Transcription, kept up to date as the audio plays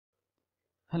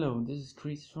Hello, this is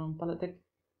Chris from Palatech,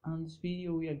 and in this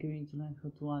video we are going to learn how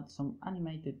to add some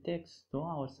animated text to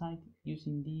our site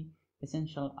using the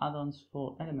essential add-ons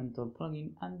for Elementor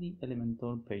plugin and the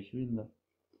Elementor page builder.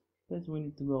 First we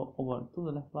need to go over to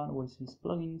the left bar where it says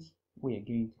plugins. We are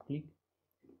going to click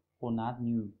on add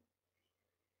new,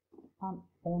 and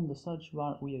on the search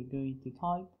bar we are going to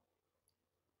type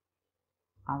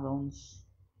add-ons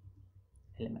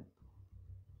Elementor.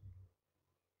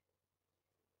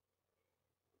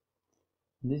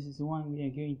 This is the one we are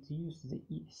going to use, the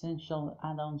essential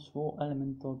add-ons for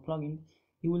Elementor plugin.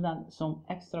 It will add some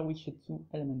extra widgets to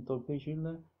Elementor page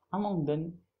builder, among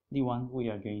them the one we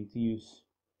are going to use.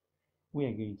 We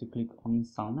are going to click on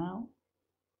install now,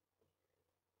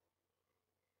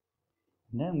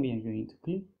 then we are going to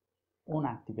click on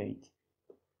activate.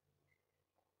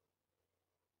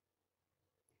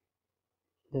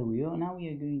 There we are. Now we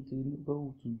are going to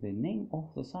go to the name of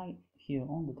the site here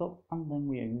on the top, and then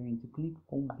we are going to click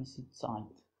on visit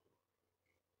site,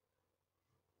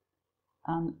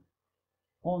 and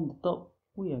on the top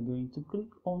we are going to click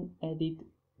on edit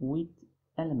with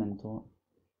Elementor.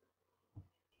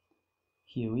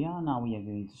 Here we are. Now we are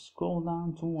going to scroll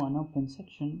down to an open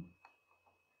section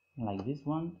like this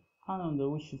one, and on the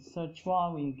widget search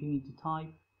bar we are going to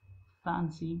type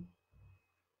fancy,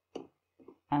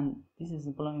 and this is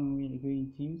the plugin we are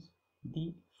going to use,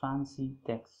 the fancy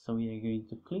text. So we are going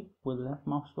to click with the left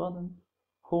mouse button,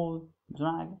 hold,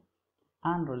 drag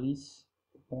and release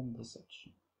on the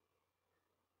section.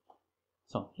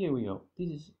 So here we go. This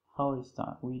is how it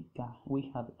starts. We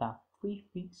have a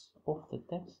prefix of the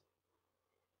text.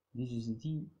 This is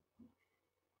the,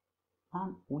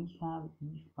 and we have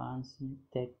the fancy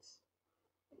text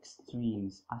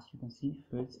strings. As you can see,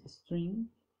 first string,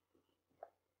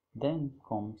 then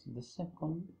comes the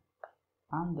second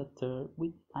and the third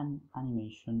with an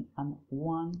animation, and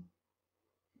one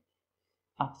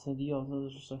after the other,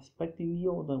 respecting the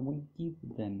order we give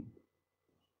them,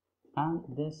 and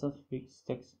the suffix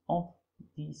text of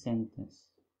the sentence.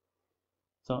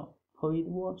 So how it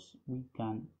works, we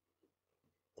can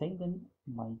take them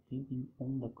by clicking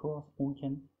on the cross, or we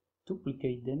can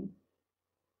duplicate them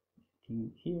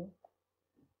here,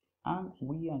 and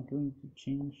we are going to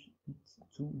change it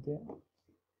to the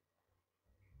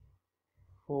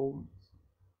fourth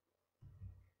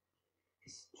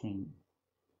string.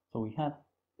 So we have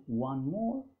one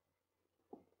more.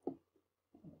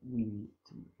 We need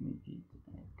to make it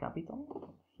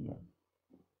capital here,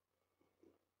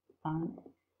 and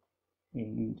we are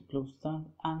going to close that,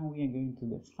 and we are going to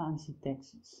the fancy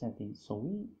text settings. So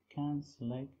we can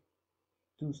select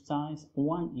two styles.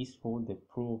 One is for the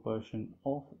pro version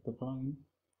of the plugin.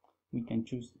 We can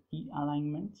choose the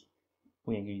alignment.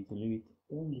 We are going to leave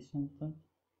it on the center,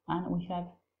 and we have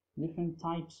different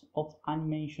types of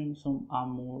animation. Some are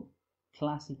more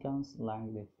classicals,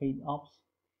 like the fade ups,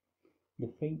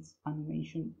 the fades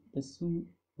animation, the zoom,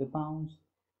 the bounce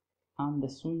and the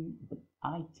swing, but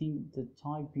I think the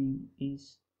typing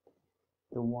is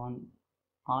the one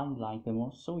I like the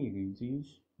most, so we're going to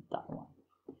use that one.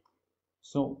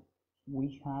 So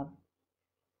we have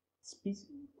speed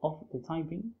of the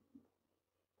typing.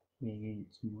 We are going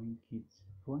to make it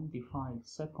 25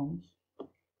 seconds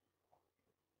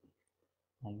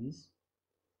like this.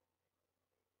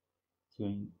 It's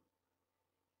going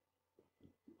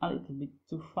a little bit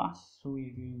too fast, so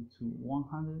we're going to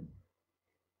 100.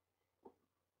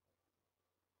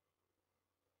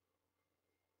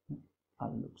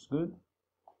 That looks good.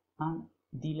 And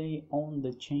delay on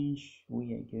the change,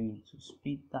 we are going to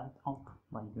speed that up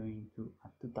by going to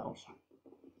 2000.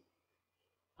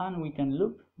 And we can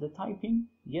loop the typing.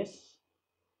 Yes,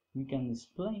 we can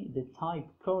display the type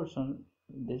cursor,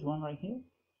 this one right here.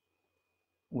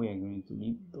 We are going to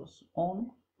leave those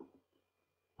on,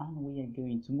 and we are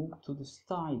going to move to the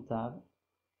style tab,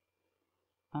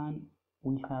 and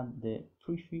we have the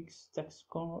prefix text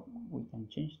color. We can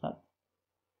change that.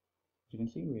 As you can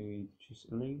see, we're going to choose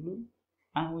light blue,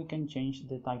 and we can change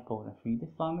the typography.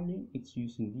 The family, it's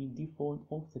using the default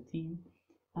of the theme,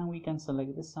 and we can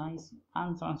select the size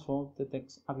and transform the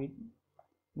text a bit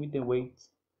with the weight,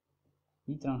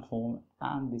 the transform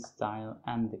and the style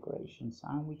and decorations,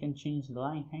 and we can change the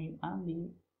line height and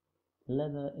the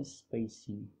letter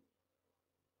spacing.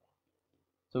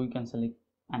 So we can select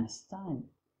a style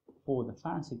for the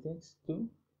fancy text too.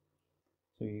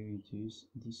 So we're going to use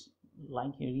this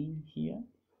light green here.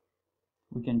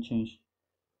 We can change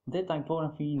the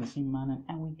typography in the same manner,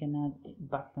 and we can add a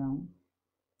background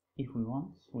if we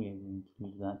want. So we are going to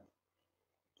use that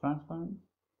transparent,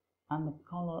 and the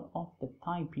color of the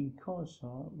typing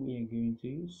cursor we are going to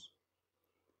use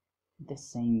the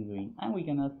same green, and we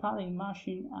can add padding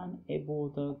margin and a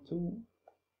border too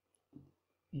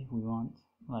if we want,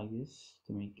 like this,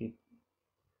 to make it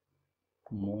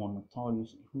more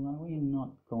notorious. If we are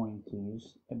not going to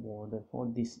use a border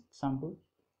for this example,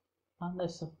 under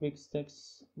suffix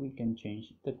text we can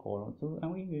change the color too,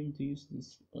 and we're going to use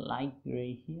this light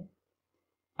gray here,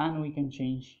 and we can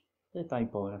change the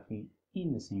typography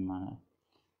in the same manner.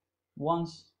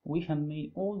 Once we have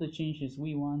made all the changes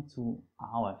we want to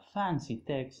our fancy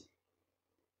text,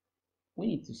 we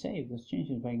need to save those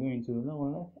changes by going to the lower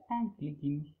left and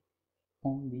clicking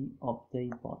on the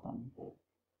update button.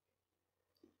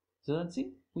 So that's it.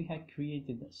 We have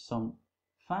created some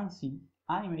fancy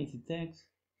animated text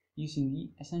using the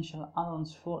essential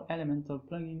add-ons for Elementor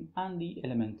plugin and the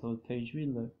Elementor page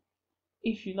builder.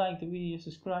 If you like the video,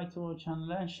 subscribe to our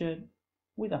channel and share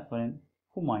with a friend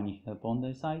who might need help on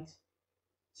their sites.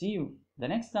 See you the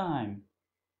next time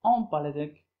on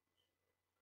Paletech.